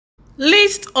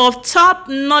List of top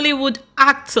Nollywood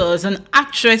actors and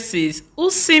actresses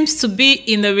who seems to be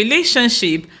in a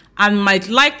relationship and might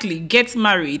likely get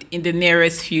married in the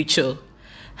nearest future.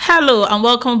 Hello and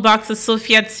welcome back to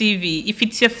Sophia TV. If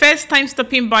it's your first time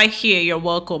stopping by here, you're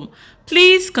welcome.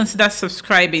 Please consider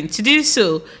subscribing. To do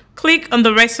so, click on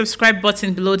the red subscribe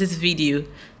button below this video.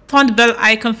 Turn the bell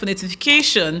icon for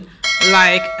notification,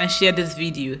 like and share this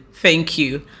video. Thank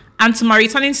you. And to my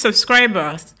returning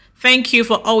subscribers, thank you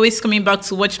for always coming back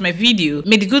to watch my video.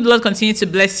 May the good Lord continue to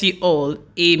bless you all.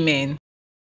 Amen.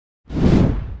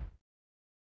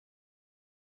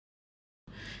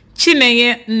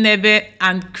 Chinenye, Nnebe,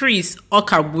 and Chris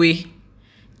Okabwe.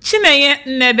 Chinenye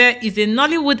Nnebe is a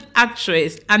Nollywood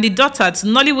actress and the daughter to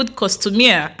Nollywood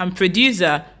costumier and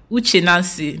producer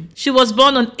Uche. She was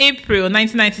born on April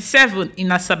 1997 in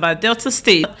Asaba, Delta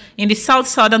State, in the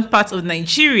southern part of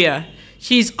Nigeria.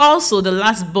 She is also the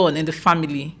last born in the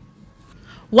family.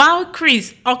 While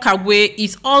Chris Okabwe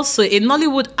is also a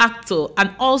Nollywood actor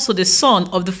and also the son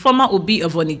of the former Obi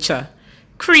of Onitsha.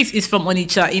 Chris is from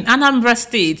Onitsha in Anambra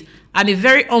State and a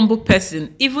very humble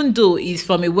person, even though he is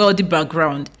from a wealthy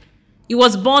background. He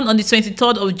was born on the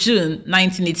 23rd of June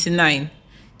 1989.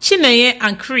 Chinenye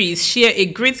and Chris share a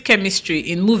great chemistry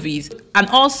in movies and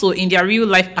also in their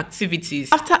real-life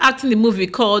activities. After acting the movie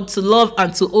called To Love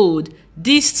and To Hold,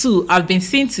 these two have been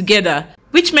seen together,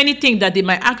 which many think that they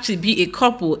might actually be a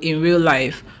couple in real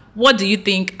life. What do you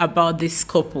think about this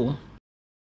couple?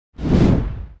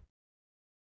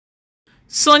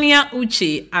 Sonia,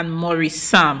 Uche, and Maurice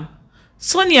Sam.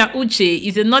 Sonia Uche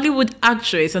is a Nollywood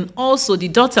actress and also the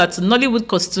daughter to Nollywood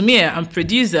costumier and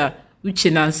producer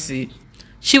Uche.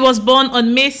 She was born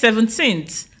on May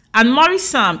 17th. And Maurice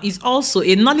Sam is also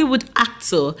a Nollywood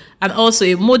actor and also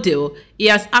a model. He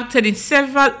has acted in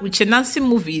several Uche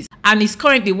movies and is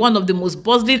currently one of the most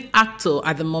bustling actors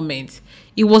at the moment.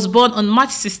 He was born on March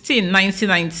 16,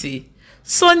 1990.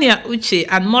 Sonia Uche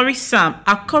and Maurice Sam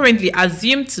are currently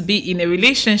assumed to be in a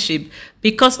relationship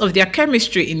because of their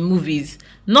chemistry in movies.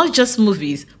 Not just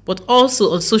movies, but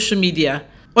also on social media.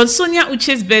 On Sonia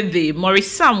Uche's birthday, Maurice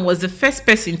Sam was the first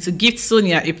person to gift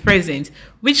Sonia a present,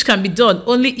 which can be done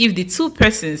only if the two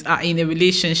persons are in a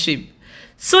relationship.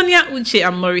 Sonia Uche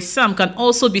and Maurice Sam can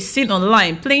also be seen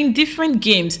online playing different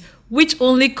games which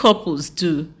only couples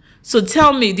do. So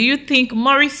tell me, do you think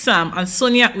Maurice Sam and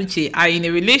Sonia Uche are in a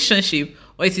relationship,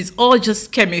 or is it all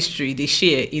just chemistry they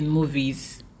share in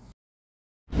movies?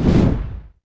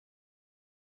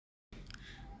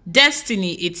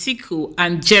 Destiny Etiko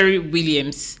and Jerry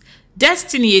Williams.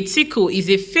 Destiny Etiko is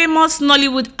a famous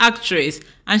Nollywood actress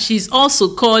and she is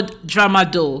also called Drama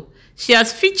Doll. She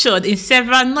has featured in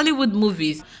several Nollywood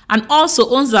movies and also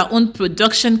owns her own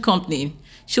production company.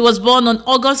 She was born on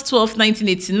August 12,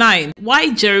 1989,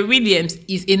 while Jerry Williams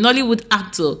is a Nollywood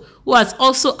actor who has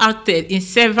also acted in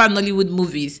several Nollywood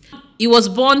movies. He was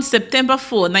born September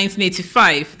 4,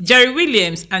 1985. Jerry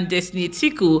Williams and Destiny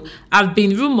Etiko have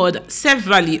been rumored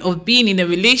severally of being in a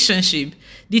relationship.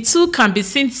 The two can be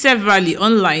seen severally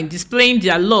online displaying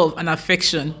their love and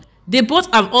affection. They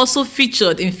both have also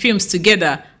featured in films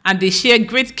together and they share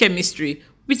great chemistry,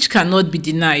 which cannot be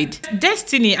denied.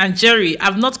 Destiny and Jerry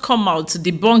have not come out to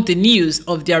debunk the news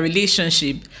of their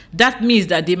relationship. That means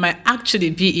that they might actually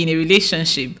be in a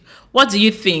relationship. What do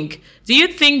you think? Do you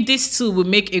think these two will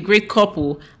make a great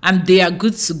couple and they are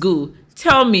good to go?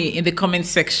 Tell me in the comment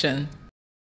section.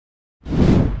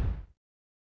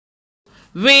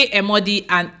 Ray Emodi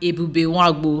and Ebube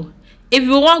Nwagbo.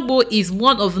 Ebube Nwagbo is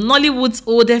one of Nollywood's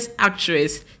oldest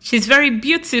actresses. She's very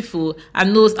beautiful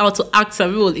and knows how to act a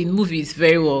role in movies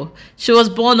very well. She was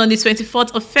born on the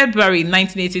 24th of February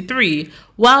 1983,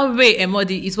 while Ray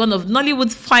Emodi is one of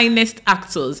Nollywood's finest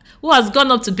actors who has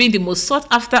gone up to being the most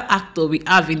sought-after actor we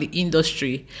have in the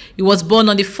industry. He was born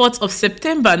on the 4th of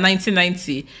September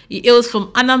 1990. He hails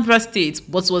from Anambra State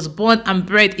but was born and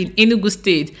bred in Enugu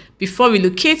State before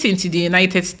relocating to the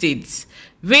United States.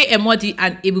 Ray Emodi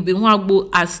and Ebube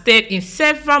Nwagbo have starred in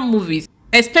several movies,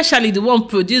 especially the one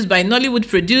produced by Nollywood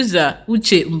producer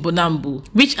Uche,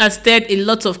 which has stirred a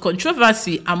lot of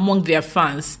controversy among their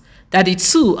fans. That the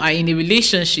two are in a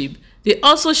relationship. They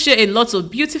also share a lot of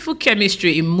beautiful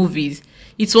chemistry in movies.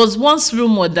 It was once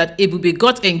rumored that Ebube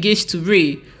got engaged to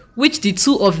Ray, which the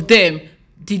two of them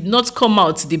did not come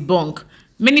out to debunk.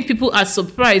 Many people are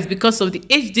surprised because of the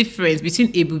age difference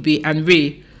between Ebube and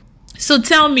Ray. So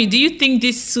tell me, do you think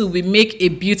these two will make a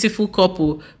beautiful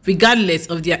couple regardless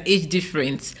of their age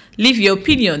difference? Leave your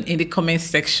opinion in the comment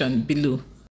section below.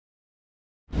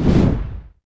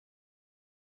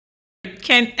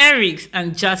 Ken Eriks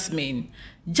and Jasmine.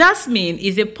 Jasmine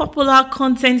is a popular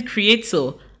content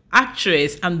creator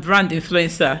actress, and brand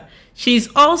influencer. She is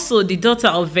also the daughter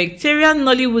of veteran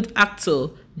Nollywood actor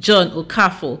John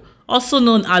Okafor, also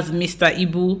known as Mr.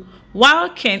 Ibu, while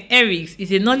Ken Eriks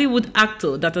is a Nollywood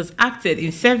actor that has acted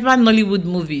in several Nollywood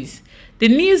movies. The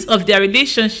news of their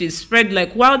relationship spread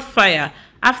like wildfire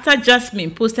after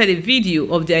Jasmine posted a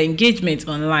video of their engagement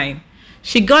online.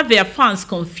 She got their fans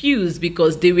confused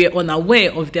because they were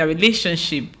unaware of their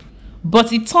relationship.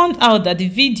 But it turned out that the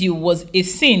video was a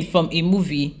scene from a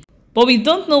movie. But we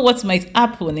don't know what might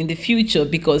happen in the future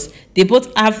because they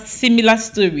both have similar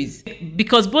stories.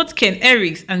 Because both Ken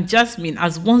Eriks and Jasmine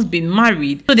has once been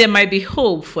married, so there might be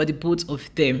hope for the both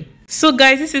of them. So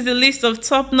guys, this is a list of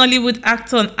top Nollywood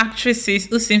actors and actresses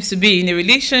who seems to be in a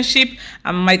relationship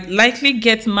and might likely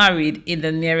get married in the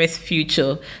nearest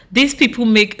future. These people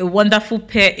make a wonderful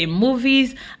pair in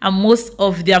movies, and most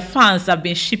of their fans have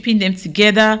been shipping them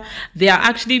together. They've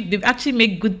actually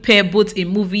made good pair both in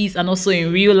movies and also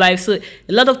in real life. So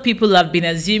a lot of people have been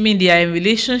assuming they are in a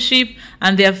relationship,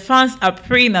 and their fans are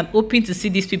praying and hoping to see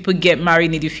these people get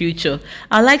married in the future.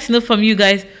 I'd like to know from you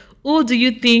guys, who do you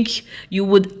think you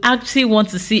would actually want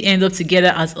to see end up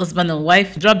together as husband and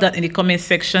wife? Drop that in the comment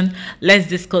section. Let's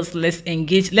discuss, let's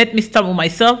engage. Let me start with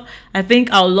myself. I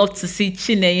think I would love to see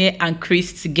Chinenye and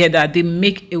Chris together. They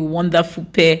make a wonderful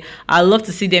pair. I love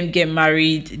to see them get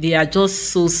married. They are just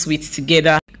so sweet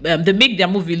together. They make their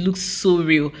movie look so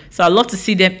real. So I love to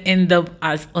see them end up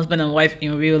as husband and wife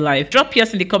in real life. Drop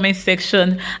yours in the comment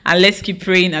section, and let's keep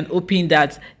praying and hoping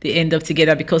that they end up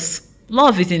together, because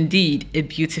love is indeed a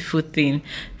beautiful thing.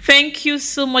 Thank you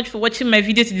so much for watching my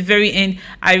video to the very end.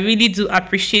 I really do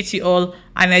appreciate you all,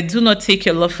 and I do not take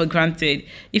your love for granted.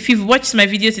 If you've watched my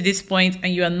video to this point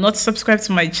and you are not subscribed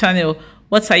to my channel,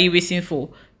 what are you waiting for?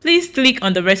 Please click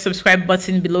on the red subscribe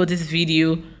button below this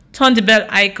video, turn the bell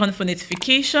icon for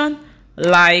notification,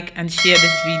 like and share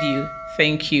this video.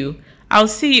 Thank you. I'll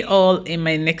see you all in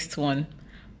my next one.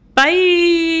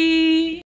 Bye.